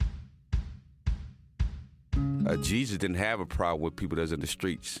Jesus didn't have a problem with people that's in the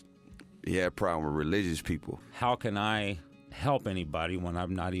streets. He had a problem with religious people. How can I help anybody when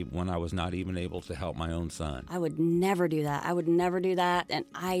when I was not even able to help my own son? I would never do that. And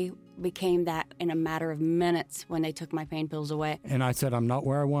I became that in a matter of minutes when they took my pain pills away. And I said, I'm not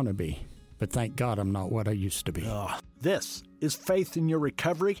where I want to be, but thank God I'm not what I used to be. This is Faith in Your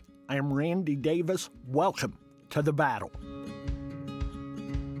Recovery. I am Randy Davis. Welcome to the battle.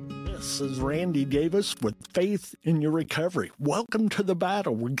 This is Randy Davis with Faith in Your Recovery. Welcome to the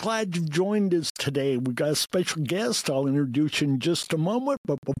battle. We're glad you've joined us today. We've got a special guest I'll introduce you in just a moment.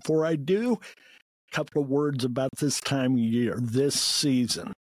 But before I do, a couple of words about this time of year, this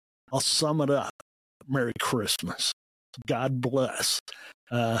season. I'll sum it up. Merry Christmas. God bless.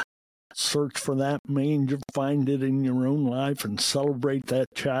 Search for that manger, find it in your own life, and celebrate that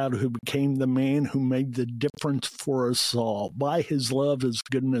child who became the man who made the difference for us all by his love, his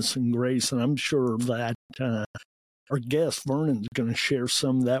goodness, and grace. And I'm sure that our guest, Vernon, is going to share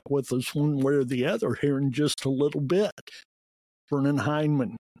some of that with us one way or the other here in just a little bit. Vernon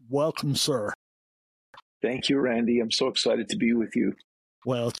Hyndman, welcome, sir. Thank you, Randy. I'm so excited to be with you.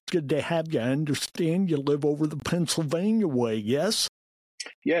 Well, it's good to have you. I understand you live over the Pennsylvania way, yes?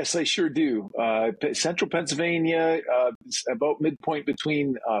 Yes, I sure do. Central Pennsylvania, about midpoint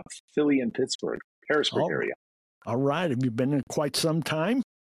between Philly and Pittsburgh, Harrisburg area. All right. Have you been there quite some time?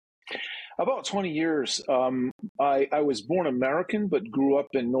 About 20 years. I was born American, but grew up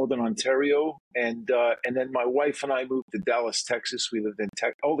in Northern Ontario. And then my wife and I moved to Dallas, Texas. We lived in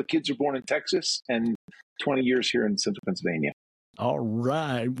Texas. All the kids are born in Texas, and 20 years here in Central Pennsylvania. All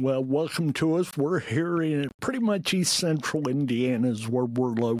right. Well, welcome to us. We're here in pretty much East Central Indiana is where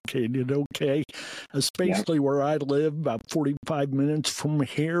we're located, okay? Especially where I live, about 45 minutes from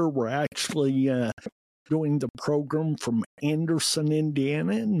here. We're actually doing the program from Anderson,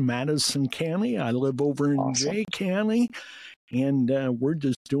 Indiana in Madison County. I live over in Jay County. And we're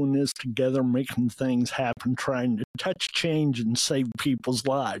just doing this together, making things happen, trying to touch change and save people's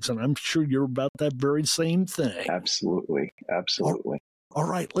lives. And I'm sure you're about that very same thing. Absolutely. Absolutely. All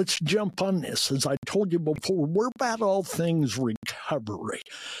right, let's jump on this. As I told you before, we're about all things recovery.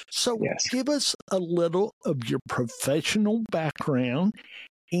 So give us a little of your professional background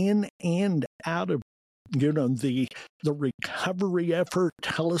in and out of the recovery effort.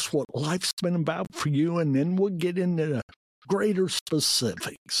 Tell us what life's been about for you, and then we'll get into greater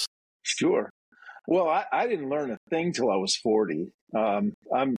specifics. Sure. Well, I didn't learn a thing till I was 40. I'm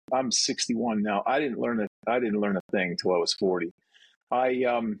 61 now. I didn't learn a thing till I was 40. I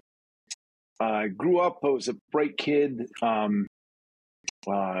grew up. I was a bright kid. Dealt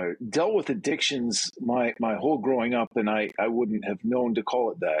with addictions my whole growing up, and I wouldn't have known to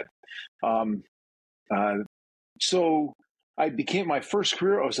call it that. So I became my first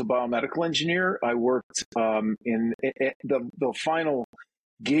career. I was a biomedical engineer. I worked in the final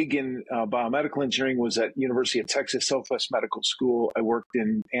gig in biomedical engineering was at University of Texas Southwest Medical School. I worked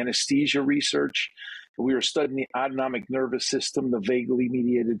in anesthesia research. We were studying the autonomic nervous system, the vaguely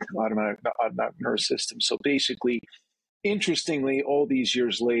mediated autonomic nervous system. So basically, interestingly, all these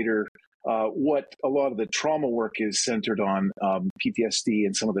years later, what a lot of the trauma work is centered on, PTSD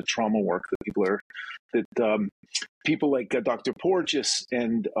and some of the trauma work that people like Dr. Porges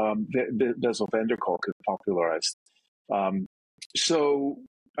and Bessel van der Kolk have popularized. So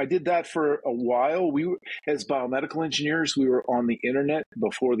I did that for a while. We were, as biomedical engineers, we were on the internet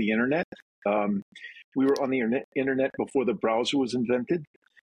before the internet. We were on the internet before the browser was invented.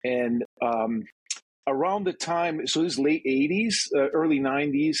 And around the time, so this is late 80s, early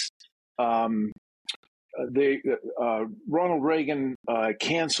 90s, Ronald Reagan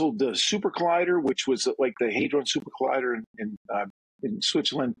canceled the Super Collider, which was like the Hadron Super Collider in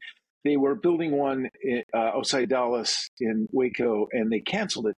Switzerland. They were building one outside Dallas in Waco, and they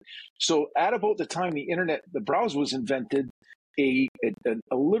canceled it. So at about the time the browser was invented, a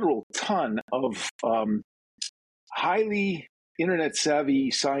literal ton of highly internet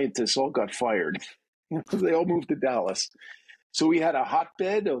savvy scientists all got fired. They all moved to Dallas. So we had a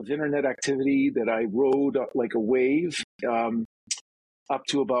hotbed of internet activity that I rode like a wave up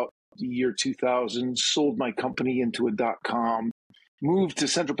to about the year 2000, sold my company into a .com, moved to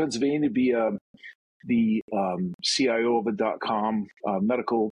Central Pennsylvania to be the CIO of a .com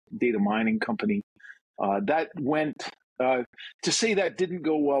medical data mining company. That went, to say that didn't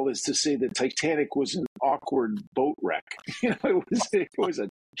go well is to say the Titanic was an awkward boat wreck. It was a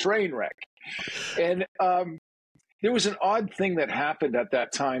train wreck. And there was an odd thing that happened at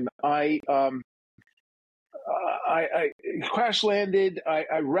that time. I crash landed.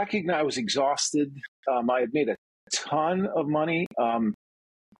 I recognized I was exhausted. I had made a ton of money.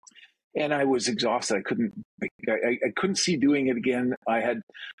 and I was exhausted. I couldn't see doing it again. I had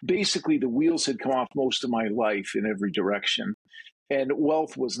basically the wheels had come off most of my life in every direction, and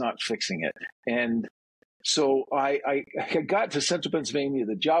wealth was not fixing it. And so I got to Central Pennsylvania.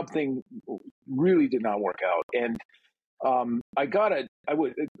 The job thing really did not work out, and the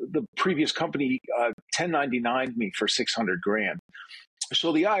previous company 1099'd me for $600,000.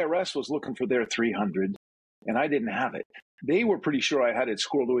 So the IRS was looking for their 300, and I didn't have it. They were pretty sure I had it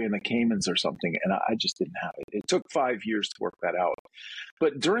squirreled away in the Caymans or something, and I just didn't have it. It took 5 years to work that out.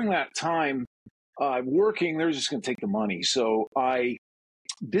 But during that time, working, they're just going to take the money. So I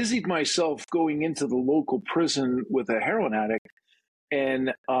busied myself going into the local prison with a heroin addict,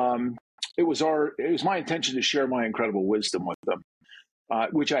 and it was my intention to share my incredible wisdom with them,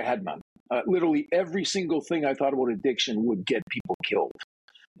 which I had none. Literally every single thing I thought about addiction would get people killed.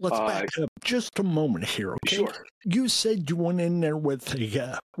 Let's back up just a moment here, okay? Sure. You said you went in there with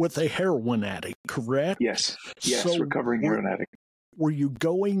a heroin addict, correct? Yes, So recovering heroin addict. Were you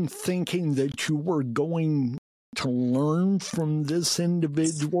going thinking that you were going to learn from this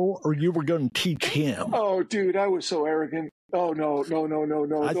individual, or you were going to teach him? Oh, dude, I was so arrogant. Oh, no.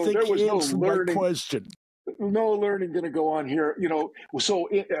 I think there was you no answered learning. my question. No learning going to go on here. So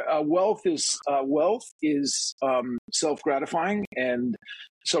wealth is self-gratifying and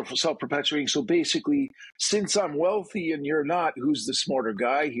self-perpetuating. So basically, since I'm wealthy and you're not, who's the smarter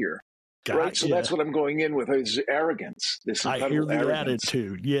guy here? Right. So that's what I'm going in with, is arrogance. This incredible I hear the arrogance.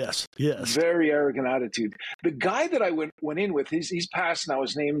 attitude. Yes. Very arrogant attitude. The guy that I went in with, he's passed now.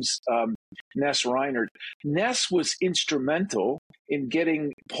 His name's Ness Reinhardt. Ness was instrumental in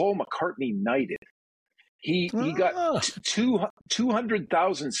getting Paul McCartney knighted. He got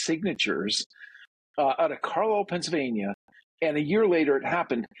 200,000 signatures out of Carlisle, Pennsylvania, and a year later it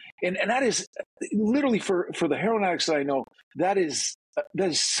happened. And that is literally for the heroin addicts that I know, that is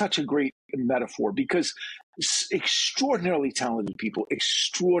such a great metaphor, because extraordinarily talented people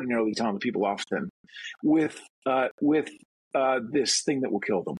often with this thing that will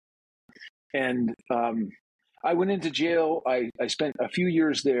kill them. And I went into jail. I spent a few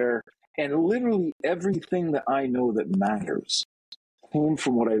years there, and literally everything that I know that matters came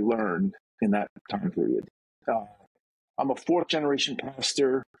from what I learned in that time period. I'm a fourth generation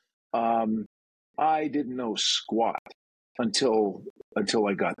pastor. I didn't know squat until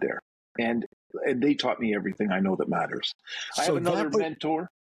I got there, and they taught me everything I know that matters. I have another mentor.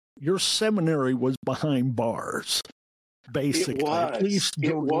 Your seminary was behind bars, basically. At least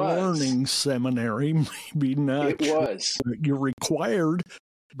your learning seminary, maybe not. It was. You're required,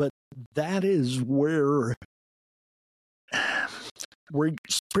 but that is where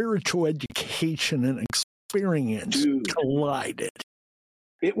spiritual education and experience collided.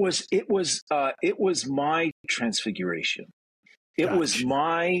 It was my transfiguration. It was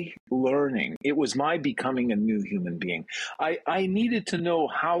my learning. It was my becoming a new human being. I needed to know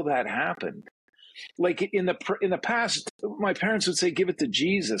how that happened. Like in the past, my parents would say, "Give it to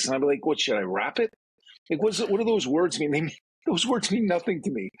Jesus," and I'd be like, "What, should I wrap it?" Like, what do those words mean? Those words mean nothing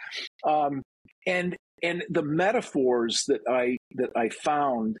to me. And the metaphors that I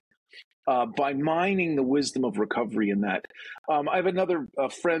found by mining the wisdom of recovery in that. I have another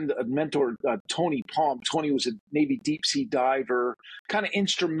friend, a mentor, Tony Palm. Tony was a Navy deep sea diver, kind of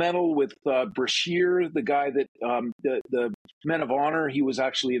instrumental with Brashear, the guy that the Men of Honor. He was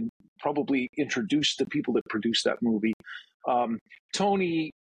actually probably introduced the people that produced that movie.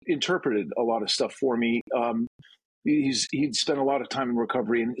 Tony interpreted a lot of stuff for me. He'd spent a lot of time in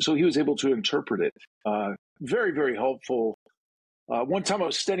recovery, and so he was able to interpret it. Very, very helpful. One time I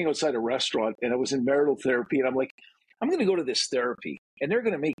was standing outside a restaurant and I was in marital therapy, and I'm like, I'm going to go to this therapy and they're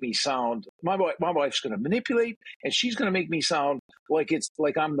going to make me sound, my wife's going to manipulate and she's going to make me sound like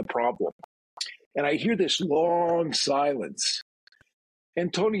I'm the problem. And I hear this long silence.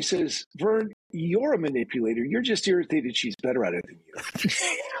 And Tony says, "Vern, you're a manipulator. You're just irritated she's better at it than you."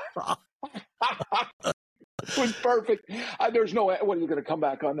 It was perfect. There's no, what are you going to come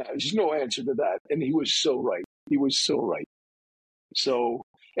back on that? There's no answer to that. And he was so right. He was so right. So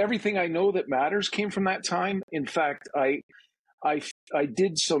everything I know that matters came from that time. In fact, I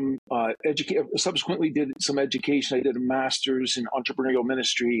did some subsequently did some education. I did a master's in entrepreneurial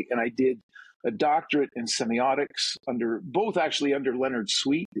ministry, and I did a doctorate in semiotics under Leonard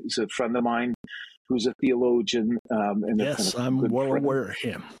Sweet. He's a friend of mine who's a theologian. Yes, I'm well aware of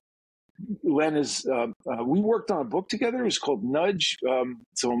him. Len is, we worked on a book together. It was called Nudge.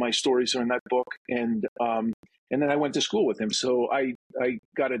 Some of my stories are in that book. And then I went to school with him. So I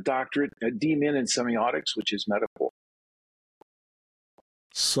got a doctorate, a D-Min in semiotics, which is metaphor.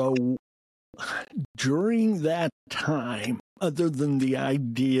 So during that time, other than the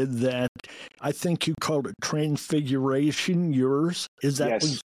idea that I think you called it transfiguration, yours? Is that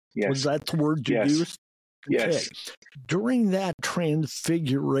was that the word you used? Okay. Yes. During that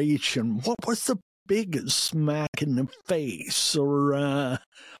transfiguration, what was the biggest smack in the face or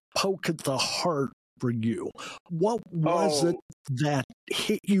poke at the heart for you? What was it that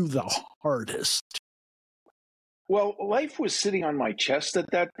hit you the hardest? Well, life was sitting on my chest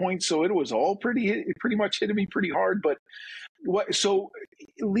at that point, so it was all pretty much hitting me pretty hard. But so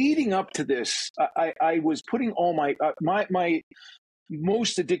leading up to this, I was putting all my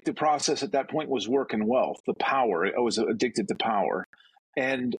most addictive process at that point was work and wealth, the power. I was addicted to power,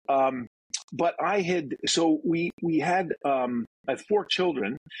 and but we had I had 4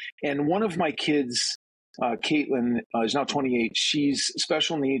 children, and one of my kids, Caitlin, is now 28. She's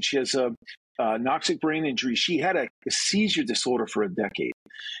special needs. She has a noxic brain injury. She had a seizure disorder for a decade.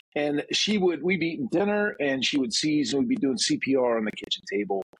 And we'd be eating dinner and she would seize and we'd be doing CPR on the kitchen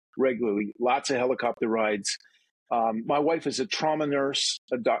table regularly, lots of helicopter rides. My wife is a trauma nurse,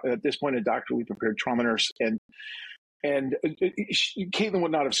 at this point, a doctorally prepared trauma nurse. And Caitlin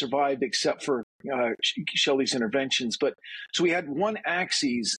would not have survived except for Shelley's interventions. But so we had one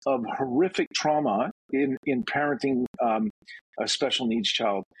axis of horrific trauma in parenting a special needs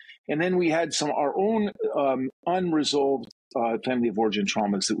child. And then we had our own unresolved family of origin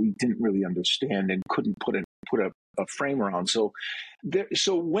traumas that we didn't really understand and couldn't put a frame around. So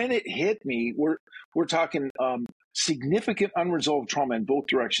when it hit me, we're talking significant unresolved trauma in both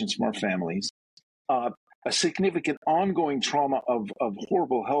directions from our families, a significant ongoing trauma of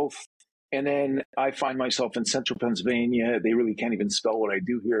horrible health. And then I find myself in central Pennsylvania. They really can't even spell what I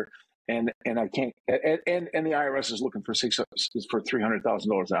do here. And I can't, and the IRS is looking for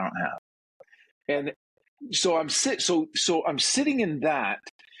 $300,000 I don't have. And so I'm sitting in that.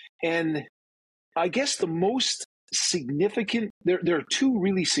 And I guess the most significant, there are 2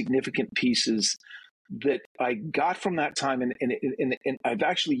 really significant pieces that I got from that time, and I've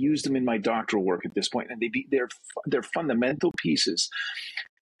actually used them in my doctoral work at this point, and they're fundamental pieces.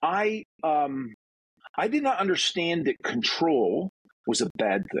 I did not understand that control was a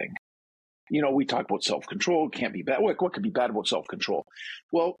bad thing. You know, we talk about self-control, it can't be bad. What could be bad about self-control?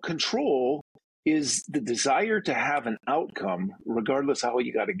 Well, control is the desire to have an outcome regardless of how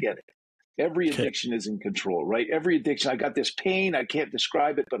you got to get it. Every addiction is in control, right? Every addiction, I got this pain, I can't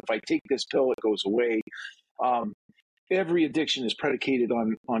describe it, but if I take this pill, it goes away. Every addiction is predicated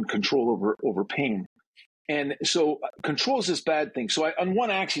on control over pain. And so control is this bad thing. So on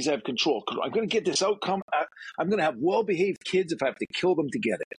one axis, I have control. I'm going to get this outcome. I'm going to have well-behaved kids if I have to kill them to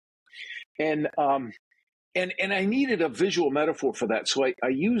get it. And I needed a visual metaphor for that. So I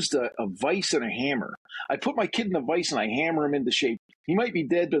used a vise and a hammer. I put my kid in the vise and I hammer him into shape. He might be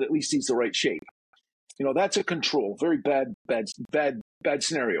dead, but at least he's the right shape. You know, that's a control. Very bad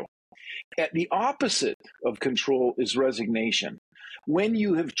scenario. The opposite of control is resignation. When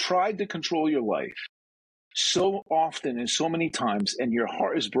you have tried to control your life so often and so many times, and your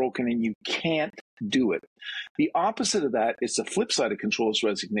heart is broken and you can't do it. The opposite of that is the flip side of control is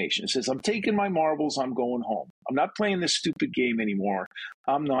resignation. It says, I'm taking my marbles, I'm going home. I'm not playing this stupid game anymore.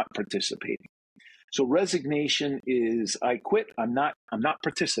 I'm not participating. So resignation is I quit, I'm not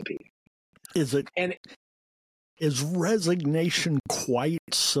participating. Is resignation quite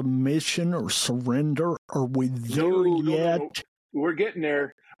submission or surrender? Are we there yet? No. We're getting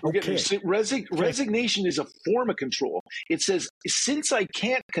there. Resignation is a form of control. It says, since I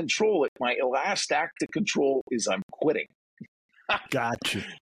can't control it, my last act to control is I'm quitting. Gotcha.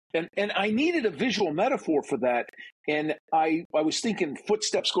 And I needed a visual metaphor for that. And I was thinking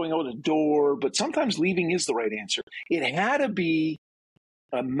footsteps going out the door, but sometimes leaving is the right answer. It had to be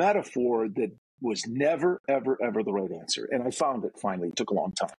a metaphor that was never, ever, ever the right answer. And I found it finally. It took a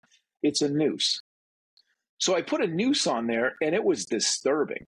long time. It's a noose. So I put a noose on there, and it was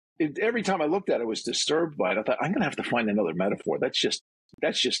disturbing. Every time I looked at it, I was disturbed by it. I thought, I'm going to have to find another metaphor. That's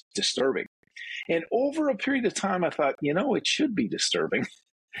just disturbing. And over a period of time, I thought, it should be disturbing.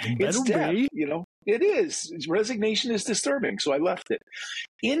 It's death, It is. Resignation is disturbing, so I left it.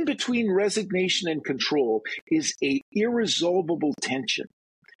 In between resignation and control is a irresolvable tension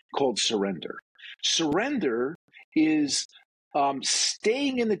called surrender. Surrender is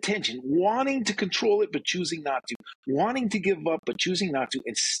staying in the tension, wanting to control it but choosing not to, wanting to give up but choosing not to,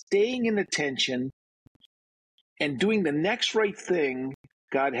 and staying in the tension and doing the next right thing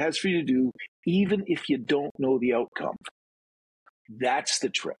God has for you to do, even if you don't know the outcome. That's the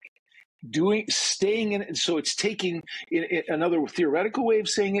trick. staying in it. So it's taking another theoretical way of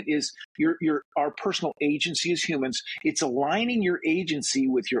saying it is our personal agency as humans. It's aligning your agency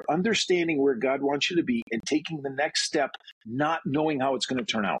with your understanding where God wants you to be and taking the next step, not knowing how it's going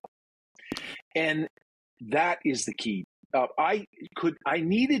to turn out. And that is the key. I could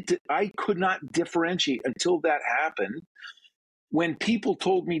not differentiate until that happened. When people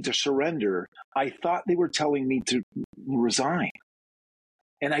told me to surrender, I thought they were telling me to resign.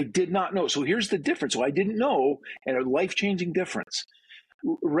 And I did not know. So here's the difference. So I didn't know, and a life-changing difference.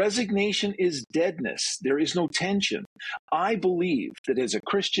 Resignation is deadness. There is no tension. I believe that as a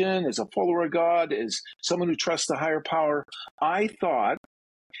Christian, as a follower of God, as someone who trusts the higher power, I thought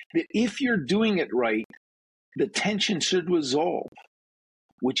that if you're doing it right, the tension should resolve,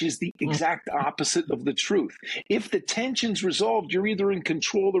 which is the exact opposite of the truth. If the tension's resolved, you're either in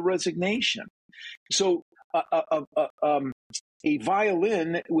control or resignation. So a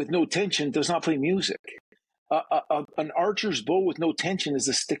violin with no tension does not play music. An archer's bow with no tension is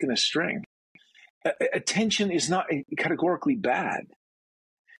a stick and a string. A tension is not categorically bad.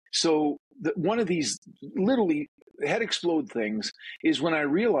 So one of these literally head explode things is when I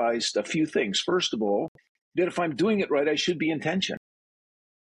realized a few things. First of all, that if I'm doing it right, I should be in tension.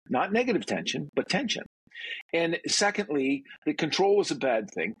 Not negative tension, but tension. And secondly, the control is a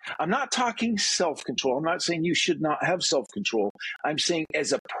bad thing. I'm not talking self-control. I'm not saying you should not have self-control. I'm saying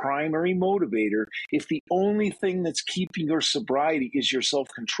as a primary motivator, if the only thing that's keeping your sobriety is your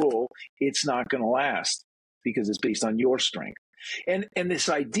self-control, it's not going to last because it's based on your strength. And this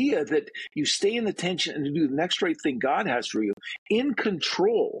idea that you stay in the tension and do the next right thing God has for you, in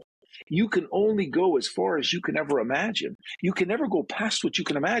control, you can only go as far as you can ever imagine. You can never go past what you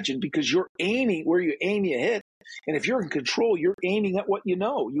can imagine because you're aiming where you aim, you hit. And if you're in control, you're aiming at what you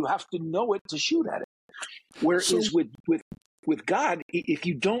know. You have to know it to shoot at it. Whereas with God, if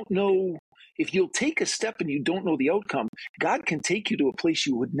you don't know, if you'll take a step and you don't know the outcome, God can take you to a place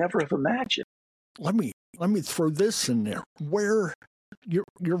you would never have imagined. Let me throw this in there. Where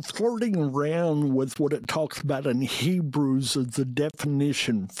you're flirting around with what it talks about in Hebrews as the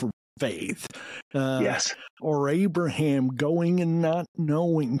definition for faith. Yes. Or Abraham going and not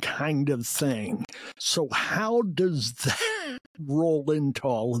knowing kind of thing. So how does that roll into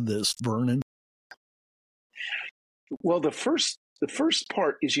all of this, Vernon? Well, the first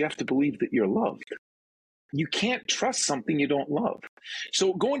part is you have to believe that you're loved. You can't trust something you don't love.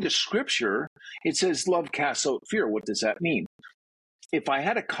 So going to Scripture, it says love casts out fear. What does that mean? If I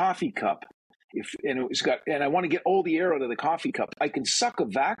had a coffee cup, and I want to get all the air out of the coffee cup, I can suck a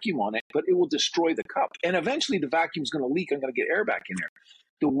vacuum on it, but it will destroy the cup. And eventually the vacuum's going to leak. I'm going to get air back in there.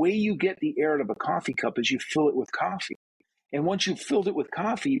 The way you get the air out of a coffee cup is you fill it with coffee. And once you've filled it with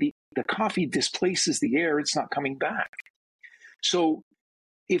coffee, the coffee displaces the air. It's not coming back. So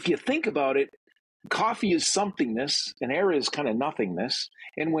if you think about it, coffee is somethingness and air is kind of nothingness.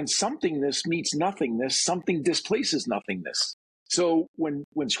 And when somethingness meets nothingness, something displaces nothingness. So when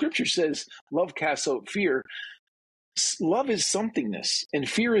Scripture says love casts out fear, love is somethingness and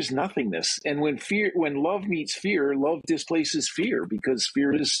fear is nothingness. And when love meets fear, love displaces fear because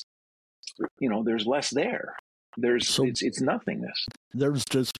fear is, there's less there. It's nothingness. There's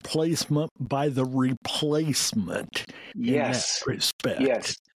displacement by the replacement. Yes. In that respect.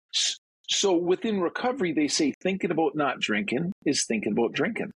 Yes. So within recovery, they say thinking about not drinking is thinking about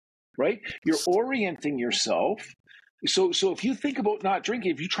drinking, right? You're orienting yourself. So if you think about not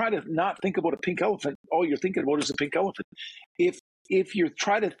drinking, if you try to not think about a pink elephant, all you're thinking about is a pink elephant. If you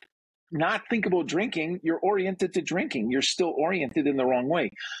try to not think about drinking, you're oriented to drinking. You're still oriented in the wrong way.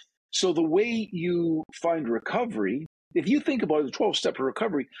 So the way you find recovery, if you think about the 12-step of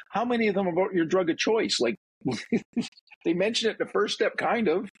recovery, how many of them are about your drug of choice? Like they mention it in the first step, kind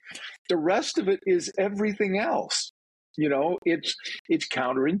of. The rest of it is everything else. It's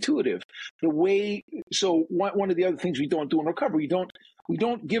counterintuitive. So one of the other things we don't do in recovery, we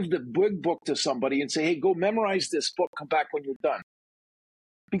don't give the big book to somebody and say, hey, go memorize this book, come back when you're done.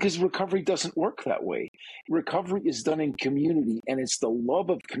 Because recovery doesn't work that way. Recovery is done in community, and it's the love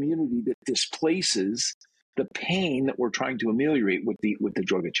of community that displaces the pain that we're trying to ameliorate with the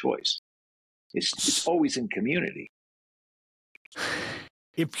drug of choice. It's always in community.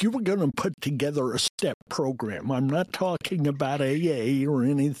 If you were going to put together a step program, I'm not talking about AA or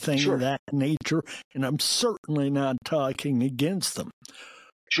anything of that nature, and I'm certainly not talking against them.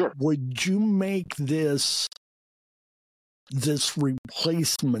 Sure. Would you make this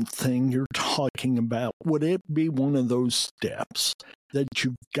replacement thing you're talking about, would it be one of those steps that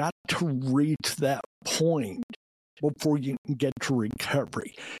you've got to reach that point before you can get to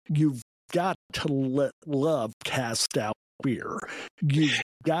recovery? You've got to let love cast out fear. You've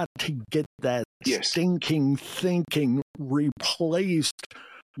got to get that Yes. stinking thinking replaced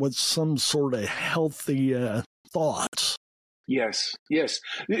with some sort of healthy thoughts. Yes, yes.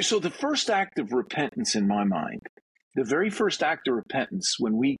 So the first act of repentance in my mind, the very first act of repentance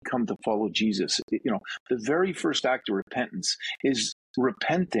when we come to follow Jesus, the very first act of repentance is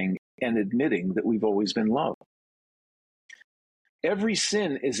repenting and admitting that we've always been loved. Every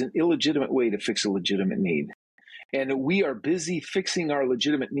sin is an illegitimate way to fix a legitimate need. And we are busy fixing our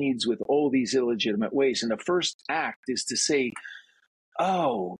legitimate needs with all these illegitimate ways. And the first act is to say,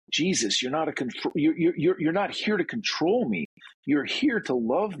 "Oh, Jesus, you're not you're not here to control me. You're here to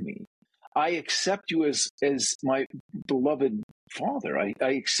love me. I accept you as my beloved father. I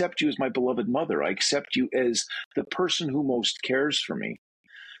accept you as my beloved mother. I accept you as the person who most cares for me."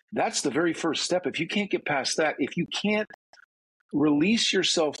 That's the very first step. If you can't get past that, if you can't release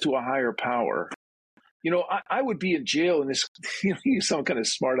yourself to a higher power, I would be in jail in this, he's some kind of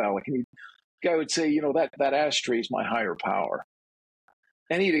smart aleck. And the guy would say, that ashtray is my higher power.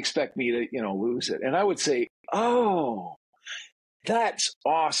 And he'd expect me to, lose it. And I would say, "Oh, that's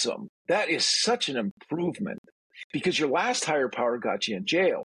awesome. That is such an improvement because your last higher power got you in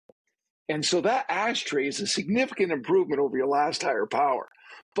jail. And so that ashtray is a significant improvement over your last higher power.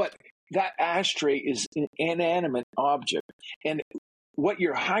 But that ashtray is an inanimate object. And what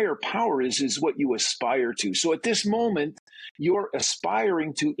your higher power is what you aspire to. So at this moment, you're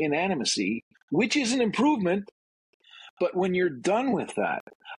aspiring to inanimacy, which is an improvement. But when you're done with that,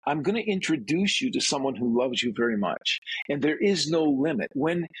 I'm going to introduce you to someone who loves you very much. And there is no limit.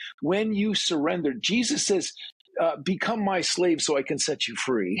 When you surrender, Jesus says, "Become my slave so I can set you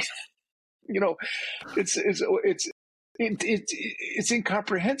free." It's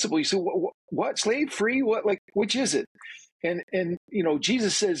incomprehensible. You say, what slave free? What, like, which is it? And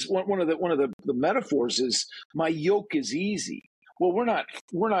Jesus says one of the metaphors is, "My yoke is easy." Well, we're not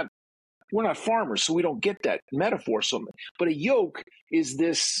farmers, so we don't get that metaphor. But a yoke is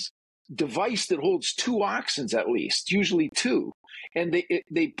this device that holds two oxen at least, usually two, and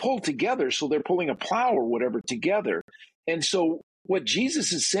they pull together, so they're pulling a plow or whatever together. And so what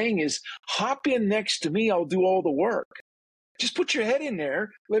Jesus is saying is, hop in next to me, I'll do all the work. Just put your head in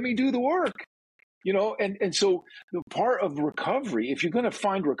there, let me do the work. And so the part of recovery, if you're going to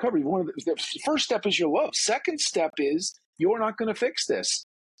find recovery, the first step is your love. Second step is, you're not going to fix this.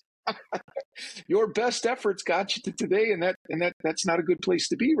 Your best efforts got you to today, and that's not a good place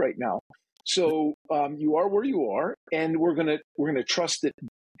to be right now. So you are where you are, and we're gonna trust that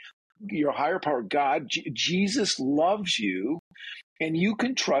your higher power, God, Jesus, loves you, and you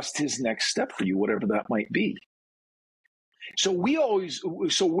can trust His next step for you, whatever that might be. So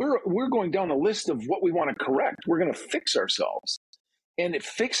we're going down a list of what we want to correct. We're going to fix ourselves, and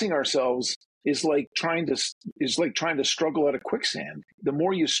fixing ourselves is like trying to struggle out of quicksand. The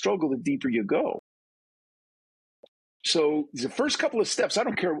more you struggle, the deeper you go. So the first couple of steps, I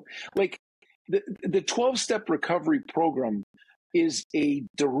don't care, like the 12-step recovery program is a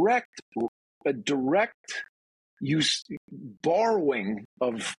direct use borrowing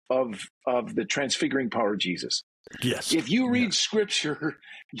of the transfiguring power of Jesus. Yes. If you read scripture,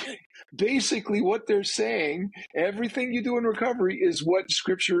 basically what they're saying, everything you do in recovery is what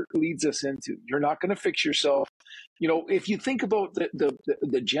scripture leads us into. You're not going to fix yourself. If you think about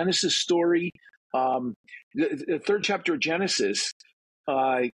the Genesis story, the third chapter of Genesis,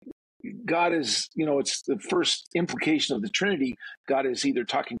 God is, it's the first implication of the Trinity. God is either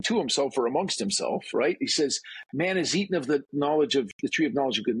talking to himself or amongst himself, right? He says, "Man has eaten of the tree of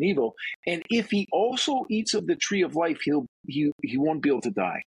knowledge of good and evil. And if he also eats of the tree of life, he won't be able to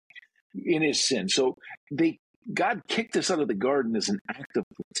die in his sin." So God kicked us out of the garden as an act of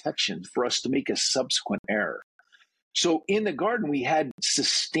protection for us to make a subsequent error. So in the garden, we had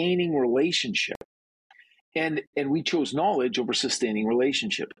sustaining relationship. And we chose knowledge over sustaining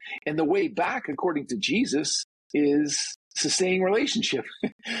relationship. And the way back, according to Jesus, is sustaining relationship.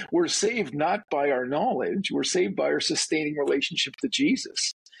 We're saved not by our knowledge. We're saved by our sustaining relationship to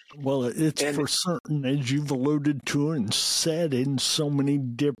Jesus. Well, it's for certain, as you've alluded to and said in so many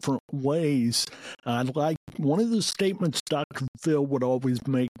different ways. Like one of the statements Dr. Phil would always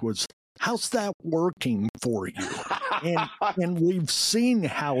make was, "How's that working for you?" And we've seen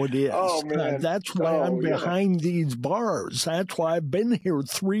how it is. Oh, man. That's why I'm behind these bars. That's why I've been here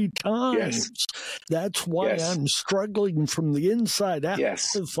 3 times. Yes. That's why I'm struggling from the inside out.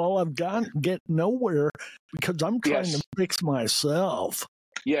 Yes. That's all I've got, get nowhere, because I'm trying to fix myself.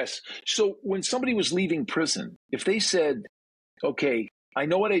 Yes. So when somebody was leaving prison, if they said, "Okay, I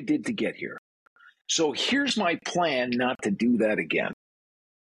know what I did to get here, so here's my plan not to do that again,"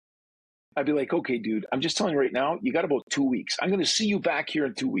 I'd be like, okay, dude, I'm just telling you right now, you got about 2 weeks. I'm going to see you back here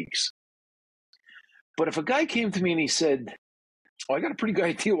in 2 weeks. But if a guy came to me and he said, oh, I got a pretty good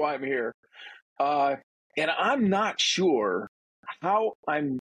idea why I'm here, and I'm not sure how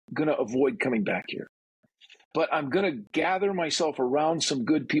I'm going to avoid coming back here, but I'm going to gather myself around some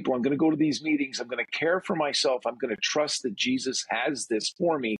good people. I'm going to go to these meetings. I'm going to care for myself. I'm going to trust that Jesus has this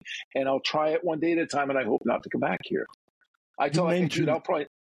for me, and I'll try it one day at a time, and I hope not to come back here. I tell him, dude, I'll probably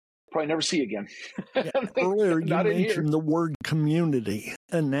never see you again. Yeah, earlier you mentioned the word community,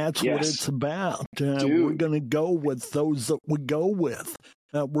 and that's what it's about. We're going to go with those that we go with.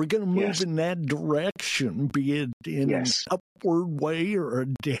 We're going to move in that direction, be it in an upward way or a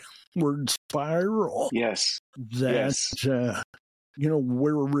downward spiral.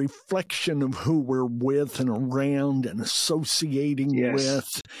 We're a reflection of who we're with and around and associating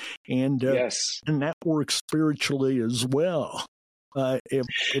with, and that works spiritually as well.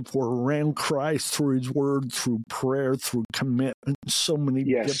 If we're around Christ through His Word, through prayer, through commitment, so many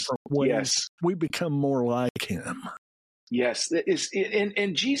different ways, we become more like Him. Yes,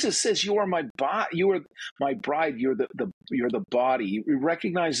 and Jesus says, "You are my you are my bride. You're the body." He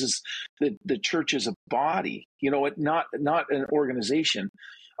recognizes the church as a body. Not an organization.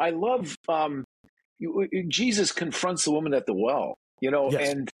 I love Jesus confronts the woman at the well.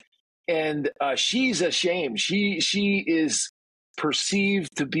 And she's ashamed. She is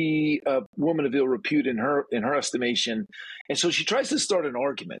perceived to be a woman of ill repute in her estimation, and so she tries to start an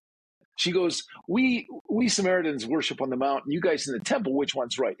argument. She goes, we Samaritans worship on the mountain, you guys in the temple, which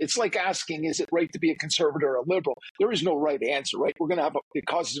one's right? It's like asking, is it right to be a conservative or a liberal? There is no right answer, right? We're going to it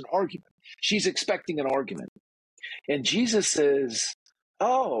causes an argument. She's expecting an argument. And Jesus says,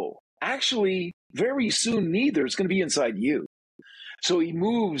 oh, actually, very soon neither is going to be inside you. So He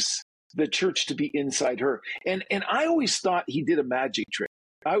moves the church to be inside her. And I always thought He did a magic trick.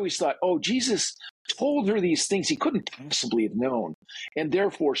 I always thought, oh, Jesus told her these things He couldn't possibly have known. And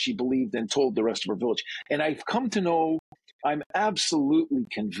therefore she believed and told the rest of her village. And I've come to know, I'm absolutely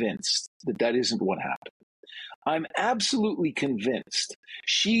convinced that isn't what happened. I'm absolutely convinced.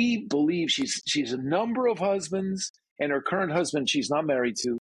 She believes she's a number of husbands, and her current husband she's not married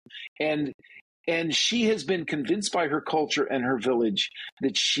to. And she has been convinced by her culture and her village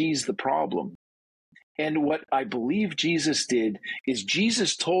that she's the problem. And what I believe Jesus did is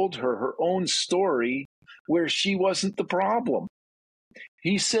Jesus told her own story where she wasn't the problem.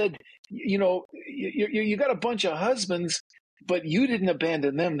 He said, you got a bunch of husbands, but you didn't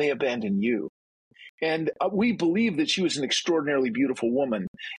abandon them, they abandoned you. And we believe that she was an extraordinarily beautiful woman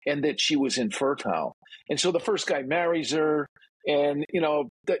and that she was infertile. And so the first guy marries her. And,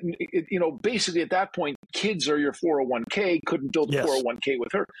 basically at that point, kids are your 401k, couldn't build a 401k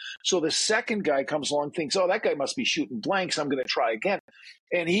with her. So the second guy comes along, thinks, oh, that guy must be shooting blanks. I'm going to try again.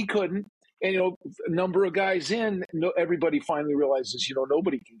 And he couldn't. And, a number of guys in, everybody finally realizes,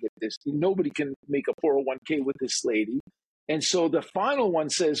 nobody can get this. Nobody can make a 401k with this lady. And so the final one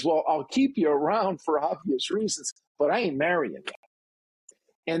says, well, I'll keep you around for obvious reasons, but I ain't marrying you.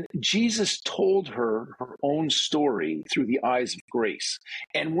 And Jesus told her own story through the eyes of grace.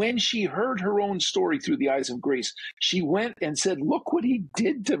 And when she heard her own story through the eyes of grace, she went and said, look what He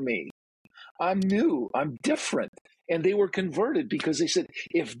did to me. I'm new. I'm different. And they were converted because they said,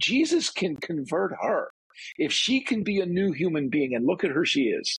 if Jesus can convert her, if she can be a new human being, and look at her she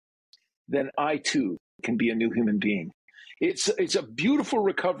is, then I too can be a new human being. It's a beautiful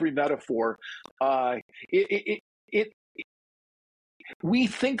recovery metaphor. We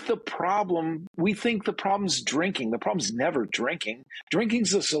think the problem's drinking. The problem's never drinking. Drinking's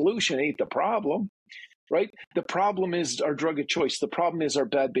the solution, ain't the problem, right? The problem is our drug of choice. The problem is our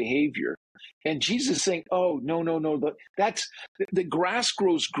bad behavior. And Jesus is saying, oh, no. That's the grass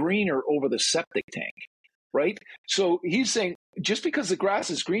grows greener over the septic tank, right? So He's saying, just because the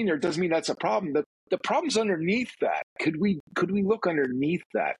grass is greener doesn't mean that's a problem. The problem's underneath that. Could we look underneath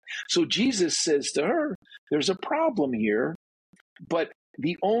that? So Jesus says to her, there's a problem here. But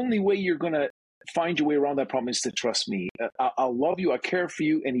the only way you're going to find your way around that problem is to trust me. I'll love you. I care for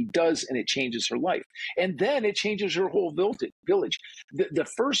you. And He does, and it changes her life. And then it changes her whole village. The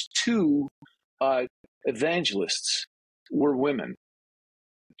first two evangelists were women.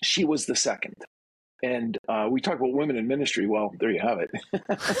 She was the second. And we talk about women in ministry. Well, there you have it.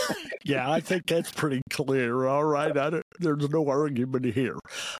 Yeah, I think that's pretty clear. All right. There's no argument here.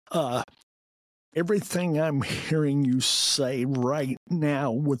 Everything I'm hearing you say right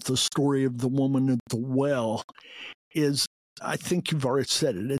now with the story of the woman at the well is, I think you've already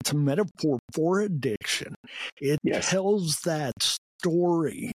said it, it's a metaphor for addiction. It tells that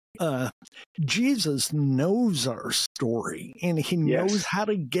story Jesus knows our story, and he knows how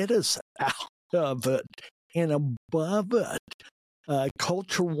to get us out of it and above it.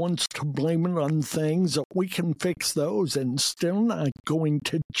 Culture wants to blame it on things that we can fix those and still not going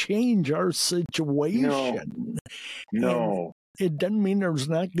to change our situation. No. It doesn't mean there's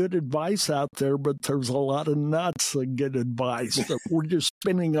not good advice out there, but there's a lot of nuts of good advice that we're just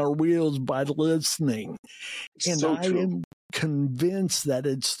spinning our wheels by listening. And So I true. am convinced that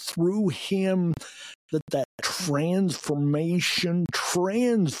it's through him that transformation,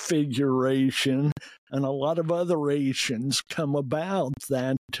 transfiguration, and a lot of other Asians come about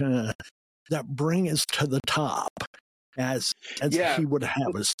that bring us to the top as he would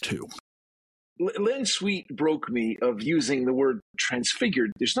have us to. Len Sweet broke me of using the word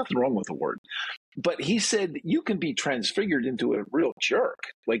transfigured. There's nothing wrong with the word. But he said you can be transfigured into a real jerk.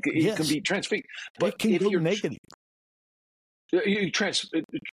 Like it can be transfigured. But it can if go you're negative.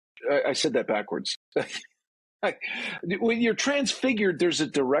 I said that backwards. When you're transfigured, there's a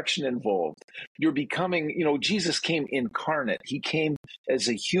direction involved. You're becoming, Jesus came incarnate. He came as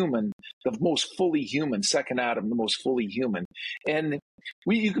a human, the most fully human, second Adam, the most fully human. And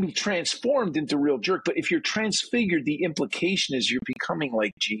you can be transformed into real jerk, but if you're transfigured, the implication is you're becoming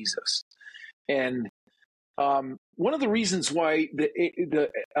like Jesus. And one of the reasons why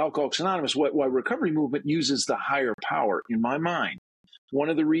the Alcoholics Anonymous, why recovery movement uses the higher power, in my mind, one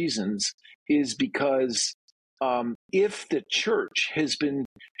of the reasons is because if the church has been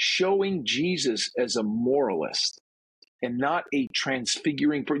showing Jesus as a moralist and not a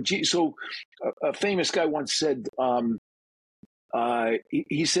transfiguring, so a famous guy once said,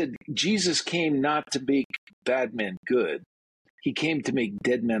 he said, Jesus came not to make bad men good. He came to make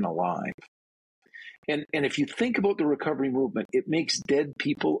dead men alive. And if you think about the recovery movement, it makes dead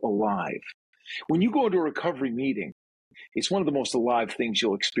people alive. When you go into a recovery meeting, it's one of the most alive things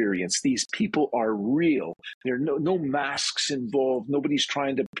you'll experience. These people are real. There are no masks involved. Nobody's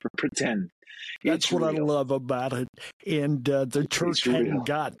trying to pretend. That's what I love about it. And the church hadn't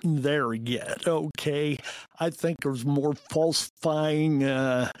gotten there yet, okay? I think there's more falsifying,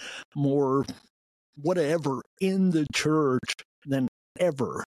 more whatever in the church than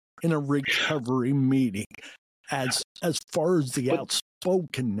ever in a recovery meeting as far as the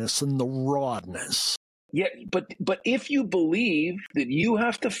outspokenness and the rawness. Yeah, but if you believe that you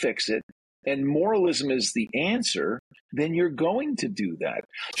have to fix it and moralism is the answer, then you're going to do that.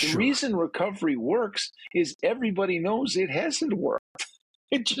 The reason recovery works is everybody knows it hasn't worked.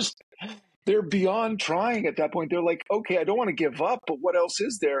 They're beyond trying at that point. They're like, okay, I don't want to give up, but what else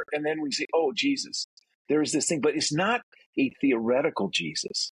is there? And then we say, oh, Jesus, there is this thing, but it's not a theoretical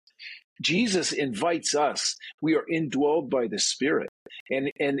Jesus. Jesus invites us. We are indwelled by the Spirit.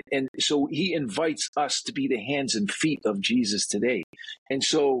 And so he invites us to be the hands and feet of Jesus today. And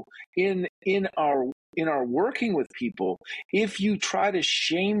so in our working with people, if you try to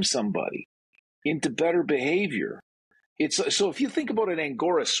shame somebody into better behavior, so if you think about an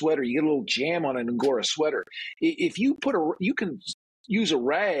Angora sweater, you get a little jam on an Angora sweater. If you you can use a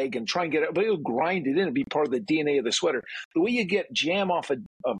rag and try and get it, but it'll grind it in and be part of the DNA of the sweater. The way you get jam off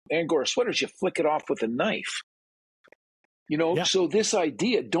of Angora sweaters, you flick it off with a knife. So this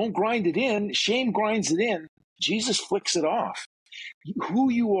idea, don't grind it in, shame grinds it in, Jesus flicks it off. Who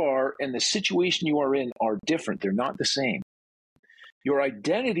you are and the situation you are in are different. They're not the same. Your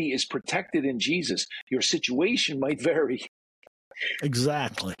identity is protected in Jesus. Your situation might vary.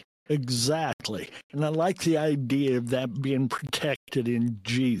 Exactly. And I like the idea of that being protected in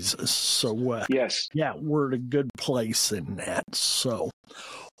Jesus. So, yes. Yeah, we're at a good place in that. So,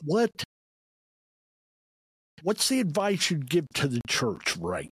 what's the advice you'd give to the church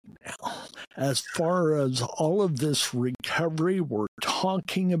right now? As far as all of this recovery we're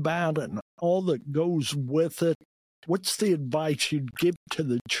talking about and all that goes with it, what's the advice you'd give to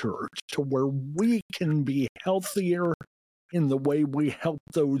the church to where we can be healthier in the way we help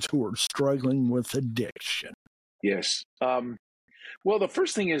those who are struggling with addiction? Yes. Well, the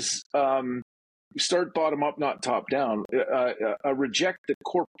first thing is start bottom up, not top down. Reject the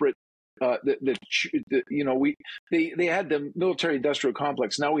corporate. They had the military industrial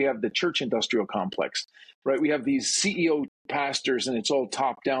complex. Now we have the church industrial complex, right? We have these CEO pastors, and it's all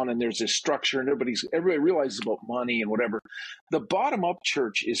top down, and there's this structure, and everybody realizes about money and whatever. The bottom up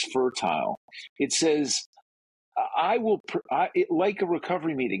church is fertile. It says, like a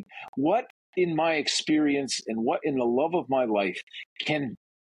recovery meeting, what in my experience and what in the love of my life can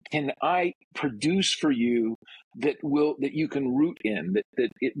I produce for you that you can root in,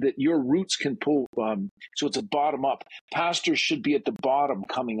 that your roots can pull. So it's a bottom up. Pastors should be at the bottom,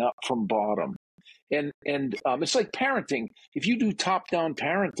 coming up from bottom. And it's like parenting. If you do top-down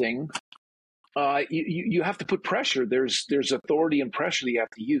parenting, you have to put pressure. There's authority and pressure that you have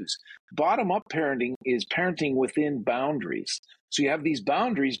to use. Bottom-up parenting is parenting within boundaries. So you have these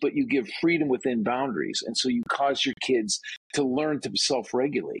boundaries, but you give freedom within boundaries. And so you cause your kids to learn to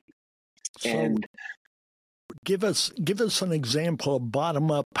self-regulate. And give us an example of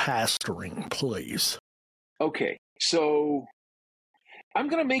bottom-up pastoring, please. Okay, so I'm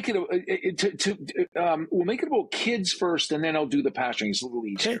going to make it we'll make it about kids first, and then I'll do the pastoring. It's a little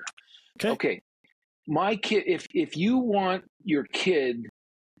easier. Okay. My kid, if you want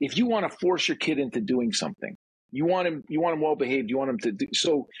to force your kid into doing something, you want him well behaved, you want him to do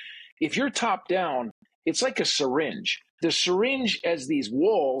so. If you're top down, it's like a syringe. The syringe has these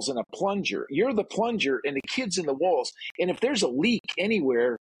walls and a plunger. You're the plunger, and the kid's in the walls. And if there's a leak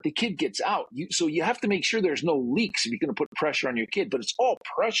anywhere, the kid gets out. So you have to make sure there's no leaks if you're going to put pressure on your kid. But it's all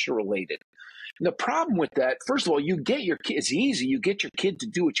pressure related. And the problem with that, first of all, you get your kid. It's easy. You get your kid to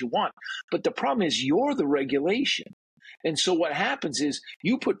do what you want. But the problem is you're the regulation. And so what happens is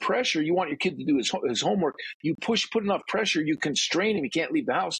you put pressure. You want your kid to do his homework. You put enough pressure. You constrain him. He can't leave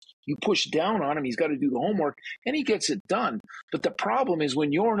the house. You push down on him. He's got to do the homework, and he gets it done. But the problem is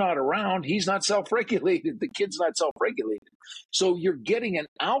when you're not around, he's not self-regulated. The kid's not self-regulated. So you're getting an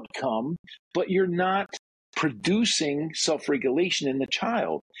outcome, but you're not producing self-regulation in the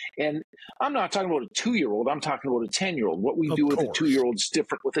child. And I'm not talking about a 2-year-old. I'm talking about a 10-year-old. What we do with a 2-year-old is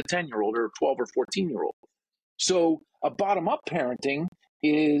different with a 10-year-old or a 12 or 14-year-old. So a bottom-up parenting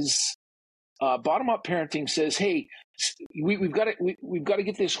says, hey, we've got to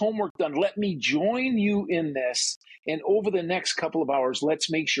get this homework done. Let me join you in this. And over the next couple of hours,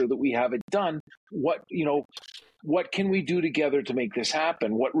 let's make sure that we have it done. What can we do together to make this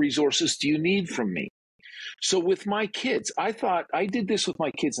happen? What resources do you need from me? So with my kids, I did this with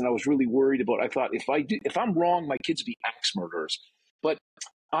my kids, and I was really worried about. I thought if I'm wrong, my kids would be axe murderers. But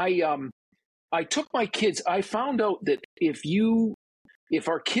I took my kids. I found out that if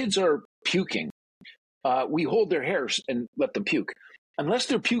our kids are puking, we hold their hairs and let them puke, unless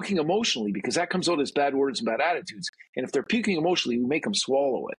they're puking emotionally, because that comes out as bad words and bad attitudes. And if they're puking emotionally, we make them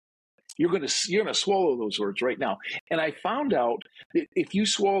swallow it. You're gonna swallow those words right now. And I found out that if you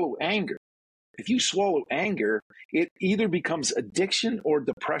swallow anger, it either becomes addiction or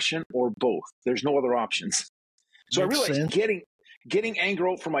depression or both. There's no other options. So Makes I realized sense. getting anger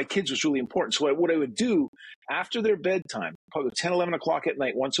out for my kids was really important. So what I would do after their bedtime, probably 10, 11 o'clock at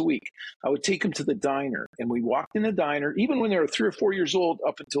night, once a week, I would take them to the diner. And we walked in the diner, even when they were 3 or 4 years old,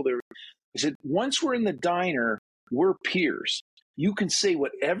 up until I said, once we're in the diner, we're peers. You can say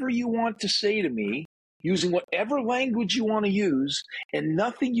whatever you want to say to me, using whatever language you want to use, and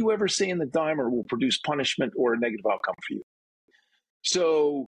nothing you ever say in the diner will produce punishment or a negative outcome for you.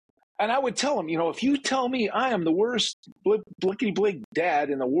 So, and I would tell them, if you tell me I am the worst blickety-blig dad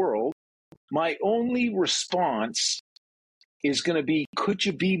in the world, my only response is going to be, could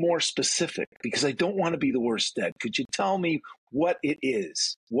you be more specific? Because I don't want to be the worst dad. Could you tell me what it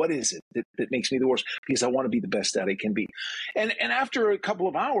is? What is it that makes me the worst? Because I want to be the best dad I can be. And after a couple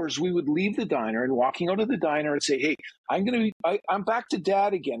of hours, we would leave the diner, and walking out of the diner and say, hey, I'm back to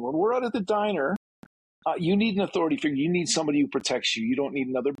dad again. When we're out of the diner, you need an authority figure. You need somebody who protects you. You don't need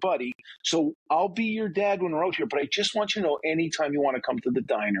another buddy. So I'll be your dad when we're out here, but I just want you to know anytime you want to come to the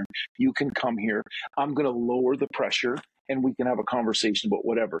diner, you can come here. I'm going to lower the pressure, and we can have a conversation about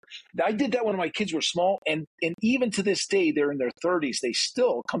whatever. I did that when my kids were small, and even to this day, they're in their 30s. They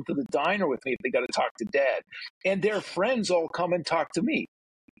still come to the diner with me if they got to talk to dad. And their friends all come and talk to me,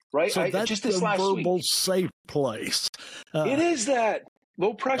 right? So that's just this the last verbal week. safe place. It is that.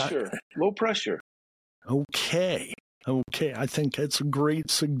 Low pressure. Low pressure. Okay. I think that's a great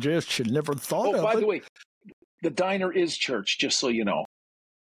suggestion. Never thought of it. Oh, by the way, the diner is church, just so you know.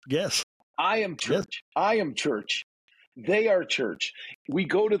 Yes. I am church. Yes. I am church. They are church. We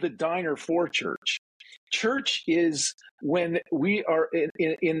go to the diner for church. Church is when we are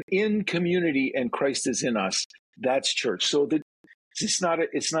in community and Christ is in us. That's church. So it's not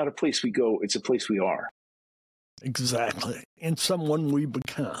a place we go. It's a place we are. Exactly. And someone we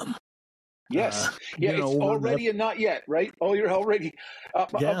become. Yes. It's already and not yet, right? Oh, you're already.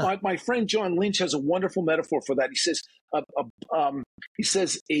 My friend John Lynch has a wonderful metaphor for that. He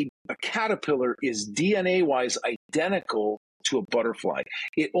says a caterpillar is DNA-wise identical to a butterfly.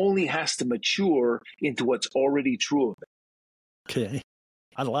 It only has to mature into what's already true of it. Okay.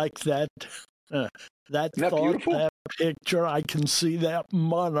 I like that. That Isn't that thought, beautiful? that picture, I can see that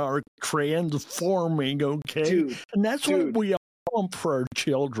monarch transforming, okay? Dude, and that's what we want for our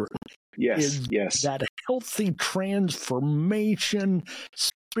children. Yes. That healthy transformation,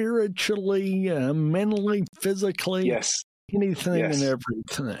 spiritually, mentally, physically, Yes. anything Yes. and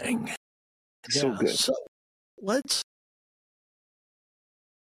everything. So good. So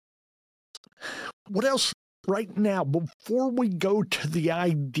what else right now, before we go to the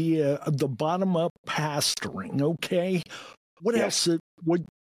idea of the bottom-up pastoring, okay? What Yes. else would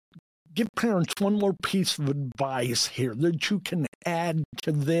give parents one more piece of advice here that you can add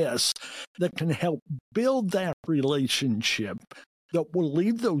to this that can help buid that relationship, that will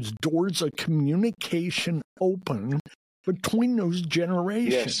leave those doors of communication open between those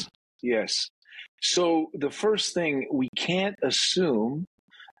generations? Yes. So the first thing, we can't assume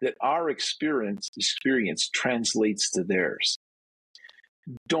that our experience translates to theirs.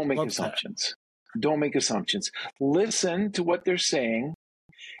 Don't make assumptions. Don't make assumptions. Listen to what they're saying.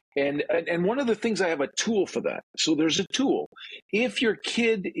 And one of the things, I have a tool for that. So there's a tool. If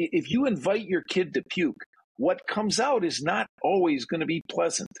you invite your kid to puke, what comes out is not always going to be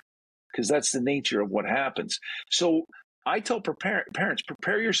pleasant, because that's the nature of what happens. So I tell parents,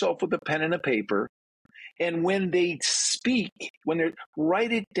 prepare yourself with a pen and a paper. And when they speak,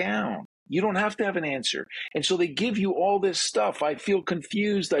 write it down. You don't have to have an answer. And so they give you all this stuff. I feel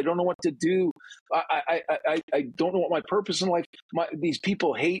confused. I don't know what to do. I don't know what my purpose in life. These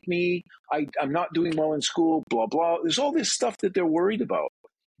people hate me. I'm not doing well in school, blah, blah. There's all this stuff that they're worried about.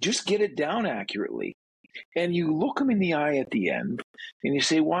 Just get it down accurately. And you look them in the eye at the end and you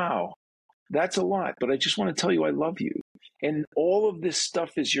say, wow, that's a lot, but I just want to tell you I love you. And all of this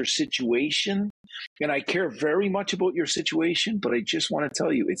stuff is your situation. And I care very much about your situation, but I just want to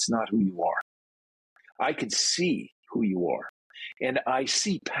tell you it's not who you are. I can see who you are. And I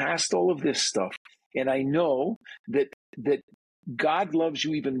see past all of this stuff. And I know that God loves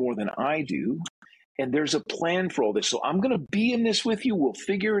you even more than I do. And there's a plan for all this. So I'm going to be in this with you. We'll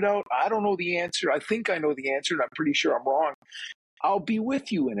figure it out. I don't know the answer. I think I know the answer, and I'm pretty sure I'm wrong. I'll be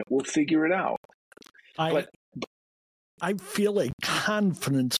with you in it. We'll figure it out. I feel a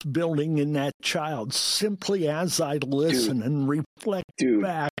confidence building in that child simply as I listen and reflect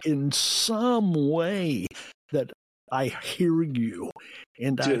back in some way that I hear you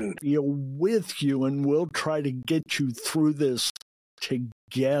and I feel with you, and we'll try to get you through this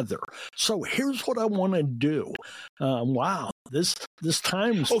together. So here's what I want to do. Wow, this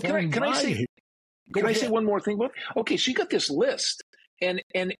time's can I say one more thing? Okay, so you got this list. And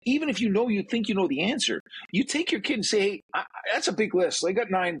even if you think you know the answer, you take your kid and say, hey, that's a big list. I got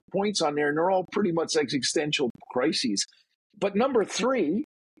 9 points on there, and they're all pretty much existential crises. But number 3,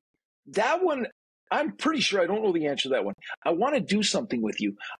 that one, I'm pretty sure I don't know the answer to that one. I want to do something with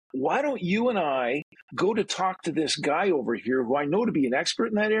you. Why don't you and I go to talk to this guy over here who I know to be an expert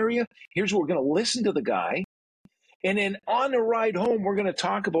in that area? Here's what we're going to listen to the guy. And then on the ride home, we're going to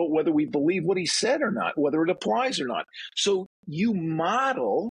talk about whether we believe what he said or not, whether it applies or not. So you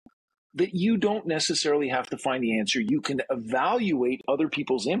model that you don't necessarily have to find the answer. You can evaluate other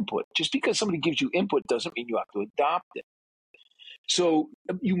people's input. Just because somebody gives you input doesn't mean you have to adopt it. So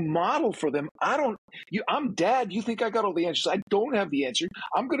you model for them. I'm dad. You think I got all the answers? I don't have the answer.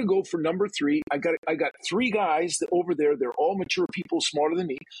 I'm going to go for number 3. I got 3 guys over there. They're all mature people, smarter than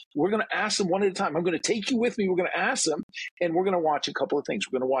me. We're going to ask them one at a time. I'm going to take you with me. We're going to ask them, and we're going to watch a couple of things.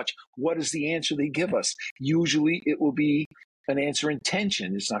 We're going to watch what is the answer they give us. Usually it will be an answer in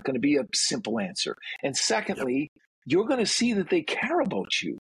tension. It's not going to be a simple answer. And secondly, you're going to see that they care about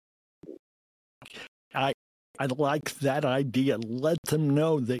you. I like that idea. Let them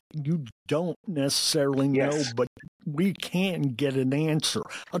know that you don't necessarily know, but we can get an answer.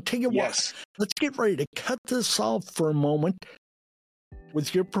 I'll tell you what, let's get ready to cut this off for a moment.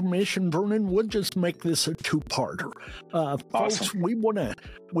 With your permission, Vernon, we'll just make this a 2-parter. Awesome. Folks, we want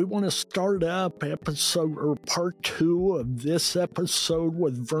to start up episode or part 2 of this episode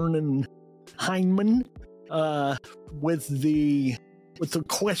with Vernon Hyndman, with the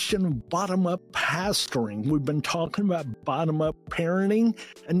question of bottom-up pastoring. We've been talking about bottom-up parenting,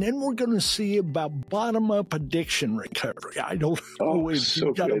 and then we're going to see about bottom-up addiction recovery. I don't know if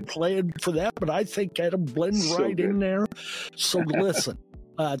you've got a plan for that, but I think that'll blend in there. So listen,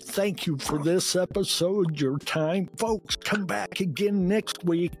 thank you for this episode, your time. Folks, come back again next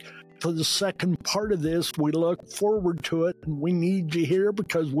week for the second part of this. We look forward to it, and we need you here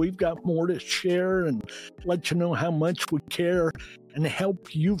because we've got more to share and let you know how much we care and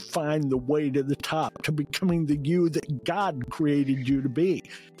help you find the way to the top, to becoming the you that God created you to be.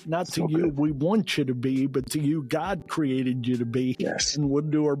 Not the you we want you to be, but the you God created you to be. Yes. And we'll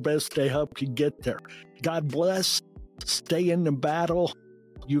do our best to help you get there. God bless. Stay in the battle.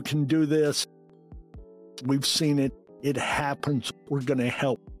 You can do this. We've seen it. It happens. We're going to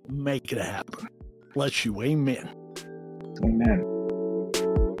help make it happen. Bless you. Amen. Amen.